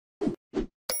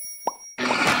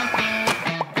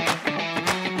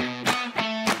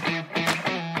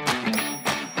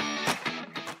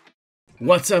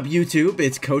What's up, YouTube?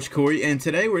 It's Coach Cory, and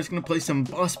today we're just gonna play some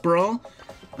Boss Brawl.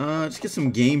 Just get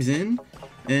some games in,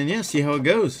 and yeah, see how it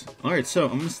goes. Alright, so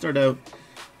I'm gonna start out.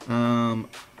 I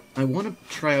want to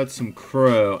try out some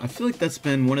Crow. I feel like that's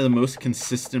been one of the most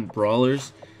consistent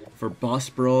brawlers for Boss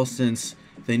Brawl since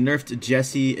they nerfed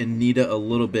Jessie and Nita a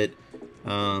little bit,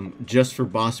 just for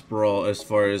Boss Brawl, as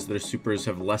far as their supers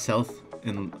have less health,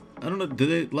 and I don't know, did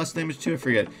they less damage too? I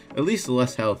forget. At least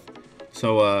less health.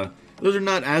 So, those are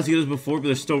not as good as before, but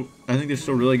they're still, I think they're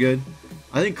still really good.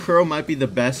 I think Crow might be the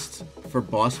best for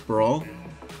Boss Brawl.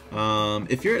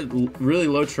 If you're at really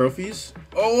low trophies...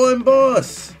 Oh, I'm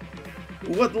Boss!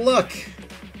 What luck!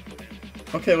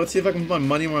 Okay, let's see if I can put my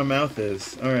money where my mouth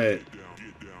is. Alright.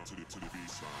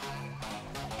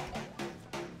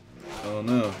 Oh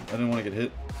no, I didn't want to get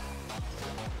hit.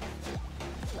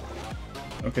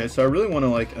 Okay, so I really want to,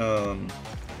 like,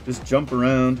 just jump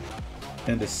around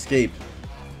and escape.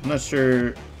 I'm not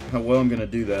sure how well I'm gonna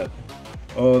do that.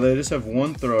 Oh, they just have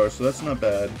one thrower, so that's not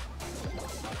bad.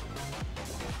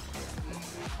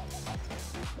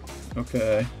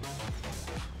 Okay.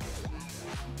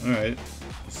 Alright.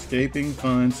 Escaping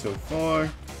fine so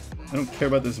far. I don't care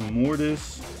about this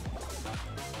Mortis.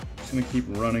 Just gonna keep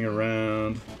running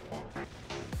around.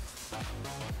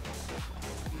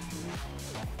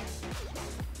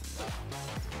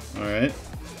 Alright.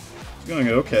 It's going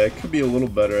okay. Could be a little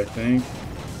better, I think.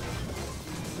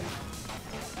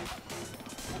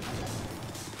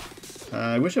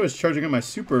 I wish I was charging up my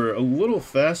super a little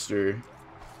faster.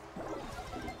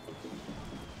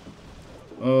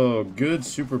 Oh, good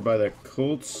super by the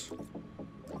Colts.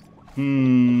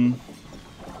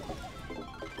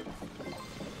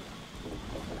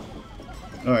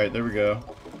 Alright, there we go.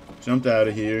 Jumped out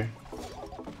of here.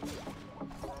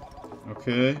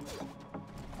 Okay.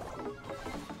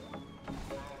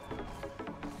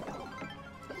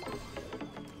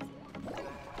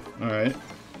 Alright.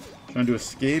 Trying to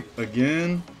escape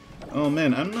again. Oh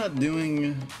man, I'm not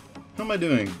doing... How am I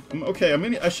doing? Okay, I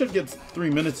mean, I should get 3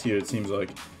 minutes here, it seems like.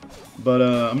 But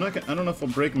I'm not gonna, I don't know if I'll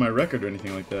break my record or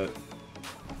anything like that.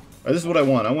 Alright, this is what I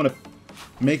want. I want to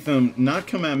make them not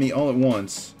come at me all at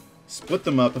once. Split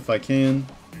them up if I can.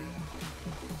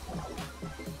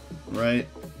 Right,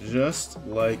 just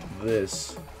like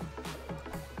this.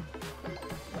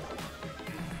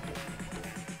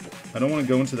 I don't want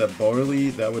to go into that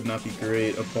Barley. That would not be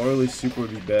great. A Barley super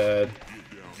would be bad.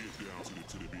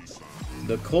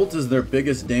 The Colt is their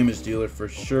biggest damage dealer for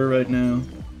sure right now.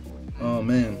 Oh,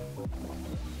 man.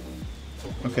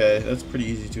 Okay, that's pretty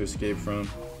easy to escape from.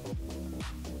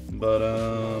 But,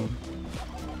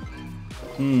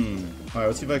 Alright,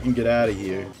 let's see if I can get out of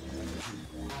here.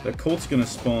 The Colt's gonna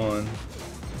spawn.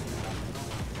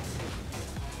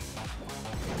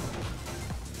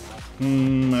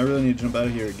 I really need to jump out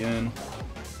of here again.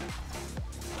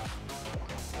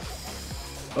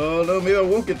 Oh no, maybe I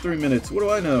won't get 3 minutes. What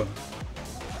do I know?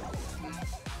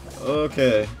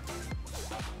 Okay.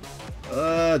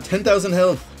 10,000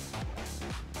 health.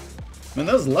 Man,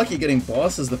 that was lucky getting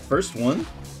Boss as the first one.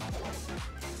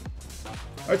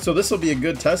 Alright, so this will be a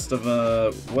good test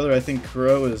of whether I think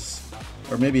Crow is...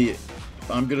 Or maybe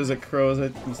if I'm good as a Crow as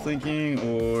I was thinking,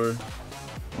 or...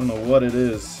 I don't know what it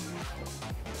is.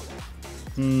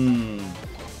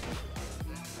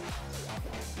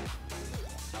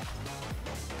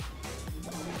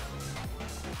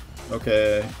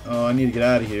 Okay. Oh, I need to get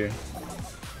out of here.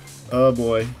 Oh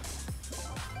boy.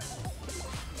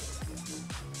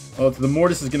 Oh, the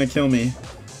Mortis is gonna kill me.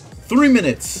 3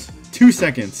 minutes! 2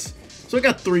 seconds. So I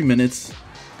got 3 minutes.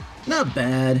 Not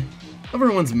bad.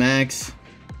 Everyone's max.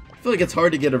 I feel like it's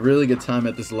hard to get a really good time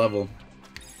at this level.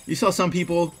 You saw some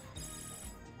people...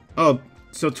 Oh,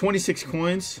 so 26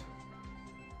 coins?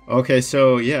 Okay,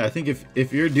 so yeah, I think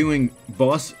if you're doing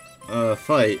boss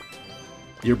fight,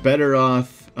 you're better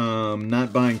off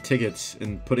not buying tickets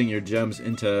and putting your gems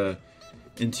into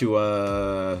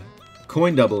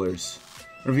coin doublers.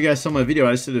 Or if you guys saw my video,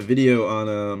 I just did a video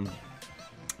on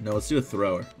no, let's do a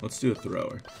thrower. Let's do a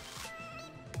thrower.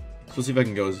 So let's see if I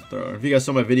can go as a thrower. If you guys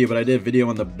saw my video, but I did a video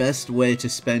on the best way to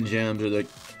spend gems, or the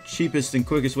cheapest and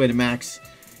quickest way to max.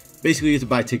 Basically, you have to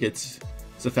buy tickets.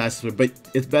 It's the fastest way, but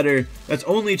it's better. That's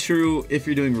only true if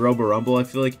you're doing Robo Rumble, I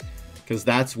feel like, because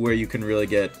that's where you can really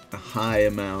get a high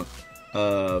amount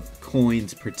of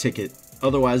coins per ticket.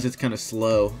 Otherwise, it's kind of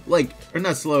slow. Like, or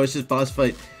not slow. It's just boss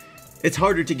fight. It's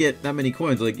harder to get that many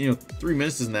coins. Like, you know, 3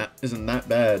 minutes isn't that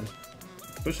bad,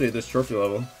 especially at this trophy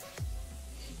level.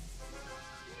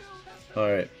 All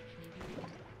right.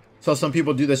 Saw some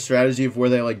people do the strategy of where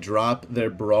they like drop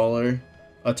their brawler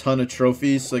a ton of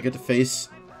trophies so they get to face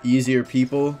easier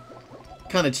people.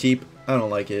 Kind of cheap. I don't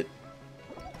like it.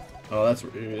 Oh, that's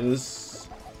what it is.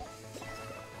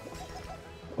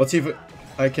 Let's see if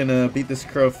I can beat this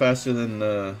crow faster than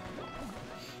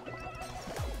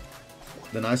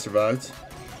I survived.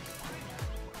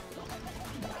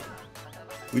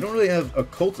 We don't really have a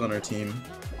Colt on our team.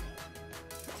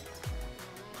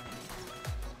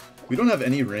 We don't have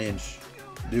any range,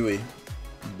 do we?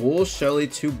 Bull, Shelly,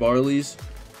 2 Barleys,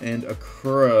 and a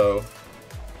crow.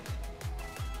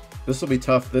 This will be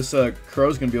tough. This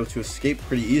crow's gonna be able to escape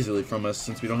pretty easily from us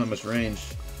since we don't have much range.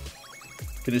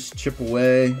 Can just chip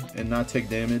away and not take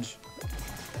damage.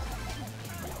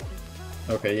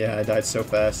 Okay, yeah, I died so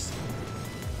fast.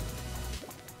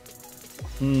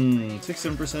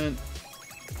 6-7%.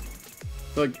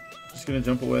 I feel like just gonna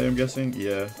jump away, I'm guessing.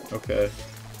 Yeah, okay.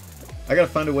 I gotta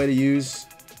find a way to use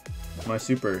my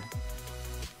super.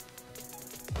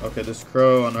 Okay, this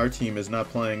crow on our team is not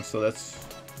playing, so that's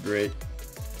great.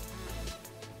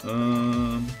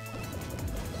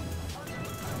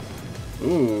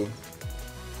 Ooh.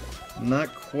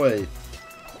 Not quite.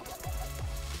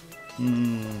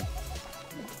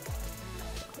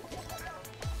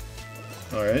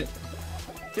 Alright.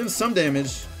 Getting some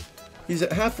damage. He's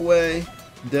at halfway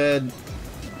dead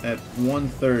at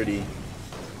 130.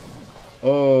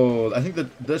 Oh, I think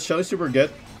that does Shelly Super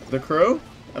get the crow?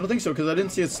 I don't think so because I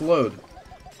didn't see it slowed.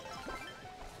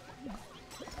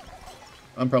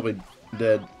 I'm probably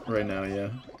dead right now, yeah.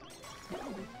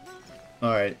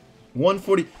 Alright.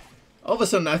 140. All of a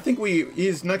sudden, I think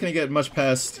he's not going to get much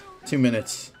past 2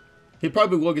 minutes. He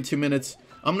probably will get 2 minutes.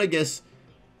 I'm going to guess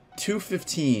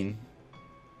 2:15.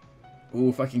 Ooh,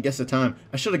 if I can guess the time.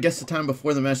 I should have guessed the time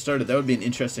before the match started. That would be an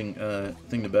interesting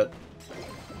thing to bet.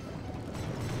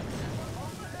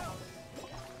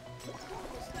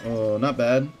 Oh, not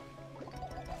bad.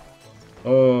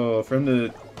 Oh, for him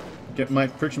to get my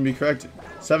prediction be correct.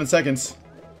 7 seconds.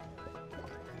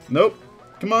 Nope.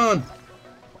 Come on.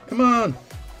 Come on.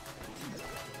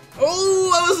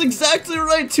 Oh, I was exactly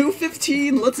right.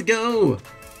 2:15. Let's go.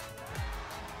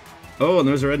 Oh, and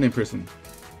there's a red name person.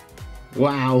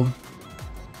 Wow.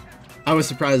 I was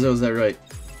surprised I was that right.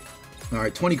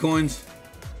 Alright, 20 coins.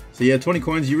 So yeah, 20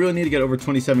 coins. You really need to get over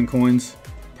 27 coins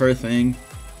per thing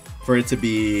for it to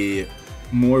be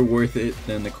more worth it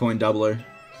than the coin doubler.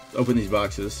 Let's open these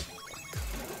boxes.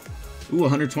 Ooh,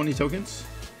 120 tokens?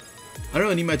 I don't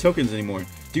really need my tokens anymore.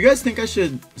 Do you guys think I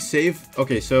should save?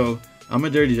 Okay, so I'm a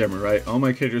dirty gemmer, right? All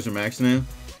my characters are maxed now.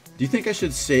 Do you think I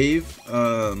should save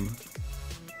up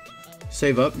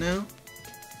now?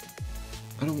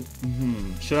 I don't,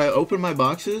 should I open my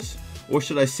boxes or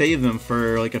should I save them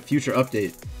for like a future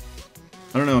update?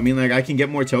 I don't know. I mean, like I can get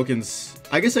more tokens.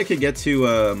 I guess I could get to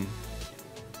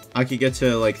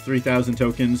like 3,000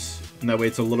 tokens, and that way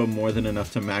it's a little more than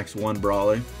enough to max one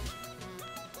brawler.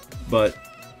 But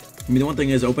I mean, the one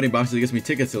thing is opening boxes gets me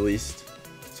tickets at least.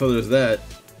 So there's that.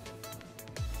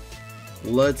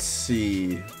 Let's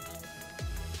see.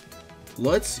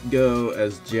 Let's go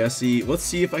as Jesse. Let's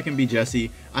see if I can be Jesse.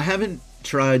 I haven't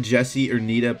tried Jesse or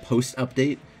Nita post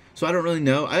update, so I don't really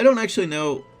know. I don't actually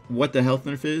know what the health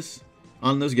nerf is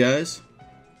on those guys,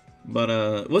 but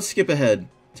let's skip ahead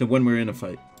to when we're in a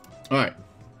fight. Alright,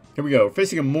 here we go. We're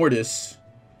facing a Mortis.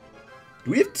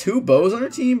 Do we have 2 bows on our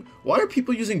team? Why are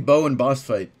people using bow in boss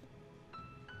fight?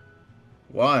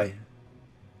 Why?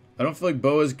 I don't feel like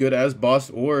bow is good as boss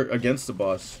or against the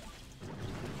boss.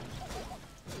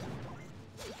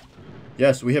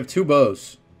 Yes, we have 2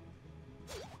 bows.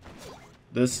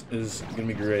 This is gonna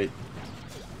be great.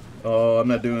 Oh, I'm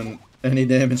not doing any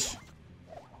damage.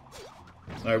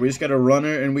 Alright, we just got a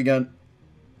runner and we got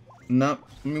I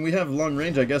mean, we have long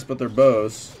range, I guess, but they're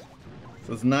bows.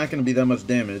 So it's not gonna be that much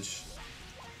damage.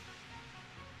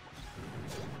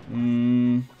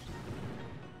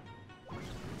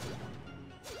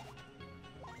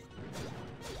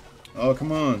 Oh,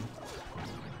 come on.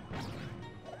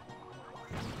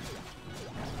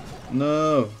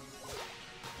 No.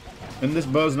 And this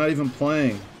bow's not even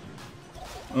playing.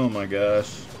 Oh my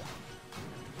gosh.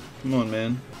 Come on,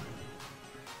 man.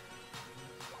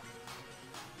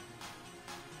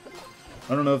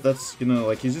 I don't know if that's gonna,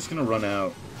 like, he's just gonna run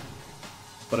out.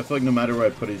 But I feel like no matter where I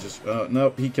put it, he's just... Oh,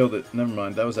 nope, he killed it. Never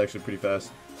mind. That was actually pretty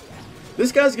fast.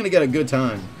 This guy's gonna get a good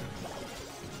time.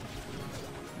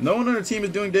 No one on our team is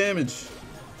doing damage.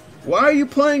 Why are you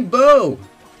playing bow?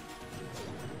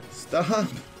 Stop.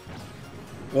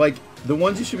 Like, the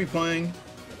ones you should be playing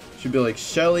should be like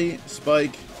Shelly,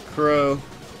 Spike, Crow,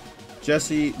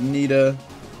 Jesse, Nita,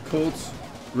 Colt,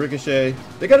 Ricochet.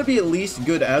 They gotta be at least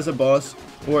good as a boss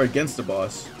or against a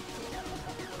boss.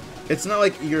 It's not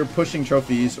like you're pushing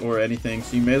trophies or anything,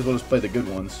 so you may as well just play the good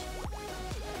ones.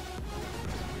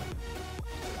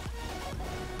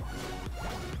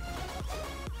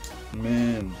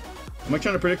 I'm like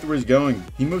trying to predict where he's going.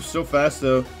 He moves so fast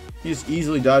though. He just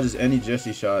easily dodges any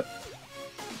Jesse shot.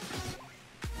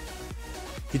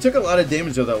 He took a lot of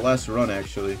damage though that last run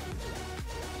actually.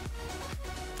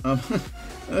 I'm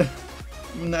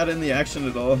not in the action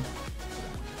at all.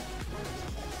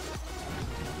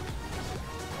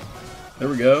 There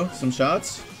we go. Some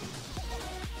shots.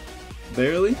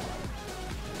 Barely.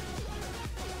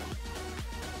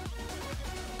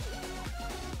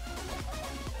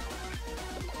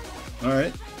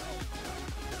 Alright.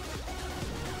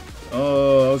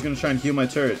 Oh, I was going to try and heal my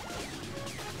turret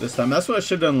this time. That's what I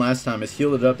should have done last time, is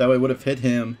heal it up. That way it would have hit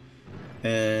him,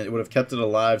 and it would have kept it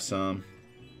alive some.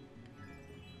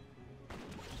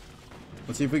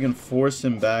 Let's see if we can force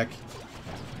him back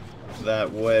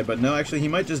that way. But no, actually, he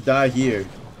might just die here.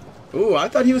 Ooh, I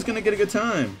thought he was going to get a good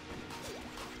time.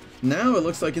 Now it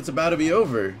looks like it's about to be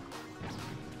over.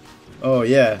 Oh,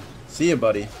 yeah. See ya,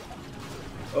 buddy.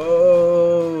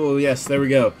 Oh, yes, there we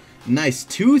go. Nice.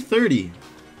 230.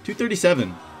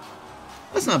 237.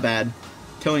 That's not bad.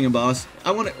 Killing a boss.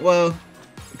 I want it. Well,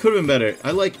 it could have been better.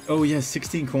 I like. Oh, yeah,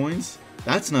 16 coins.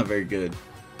 That's not very good.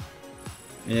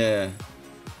 Yeah.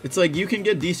 It's like you can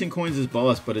get decent coins as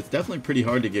boss, but it's definitely pretty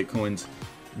hard to get coins.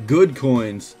 Good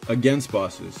coins against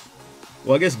bosses.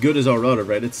 Well, I guess good is all relative,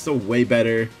 right? It's still way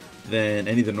better than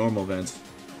any of the normal events.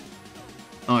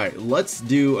 Alright, let's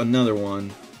do another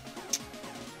one.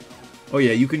 Oh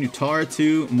yeah, you can do Tara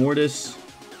too, Mortis,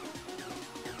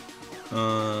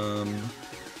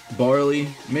 Barley,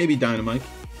 maybe Dynamite.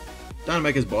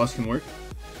 Dynamite as boss can work.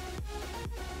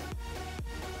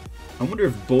 I wonder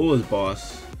if Bull is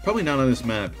boss. Probably not on this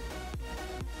map.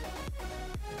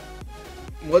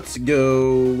 Let's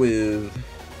go with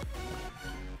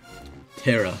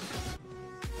Tara.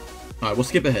 Alright, we'll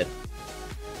skip ahead.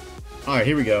 Alright,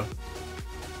 here we go.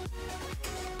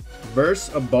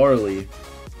 Verse a Barley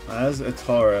as a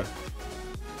Tara.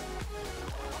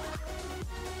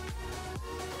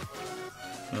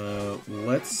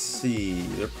 Let's see.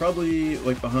 They're probably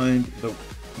like behind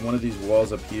one of these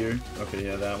walls up here. Okay,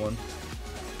 yeah, that one.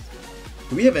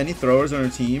 Do we have any throwers on our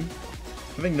team?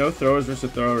 I think no throwers versus a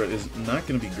thrower is not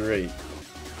going to be great.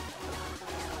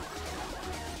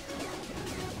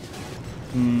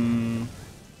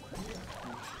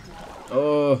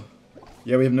 Oh,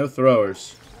 yeah, we have no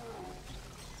throwers.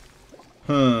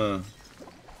 Huh.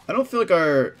 I don't feel like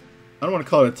I don't want to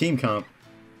call it a team comp,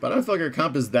 but I don't feel like our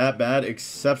comp is that bad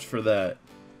except for that.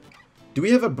 Do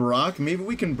we have a Brock? Maybe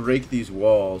we can break these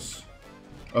walls.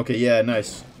 Okay, yeah,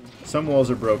 nice. Some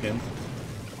walls are broken.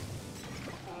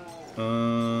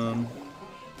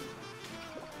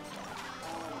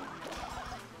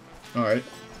 Alright.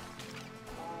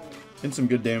 Getting some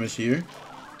good damage here.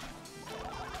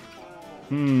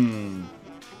 Kind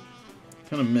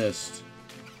of missed.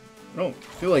 I don't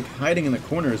feel like hiding in the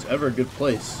corner is ever a good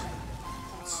place.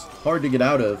 It's hard to get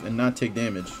out of and not take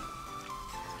damage.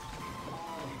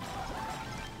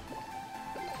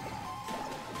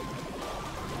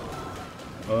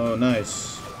 Oh,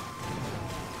 nice.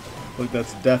 I feel like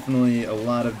that's definitely a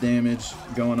lot of damage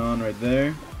going on right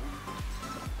there.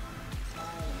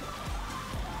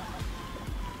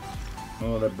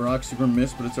 Oh, that Brock super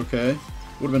missed, but it's okay.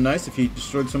 Would have been nice if he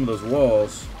destroyed some of those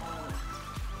walls.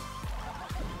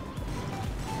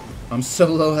 I'm so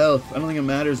low health. I don't think it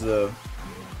matters, though.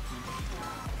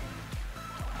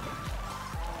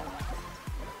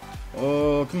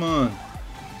 Oh, come on.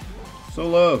 So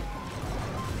low.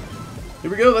 Here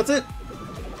we go. That's it.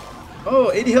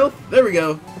 Oh, 80 health. There we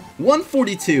go.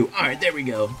 142. All right, there we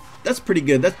go. That's pretty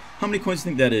good. That's, how many coins do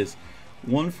you think that is?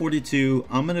 142.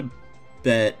 I'm going to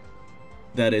bet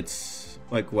that it's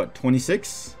like, what,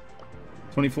 26?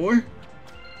 24?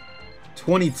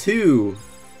 22.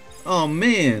 Oh,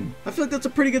 man. I feel like that's a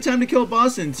pretty good time to kill a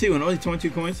boss in, too, and only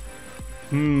 22 coins.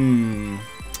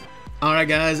 Alright,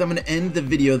 guys, I'm going to end the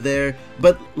video there,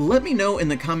 but let me know in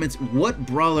the comments what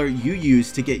brawler you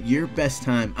use to get your best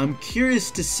time. I'm curious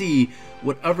to see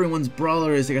what everyone's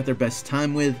brawler is they got their best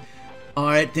time with.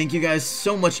 Alright, thank you guys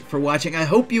so much for watching. I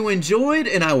hope you enjoyed,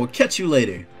 and I will catch you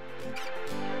later.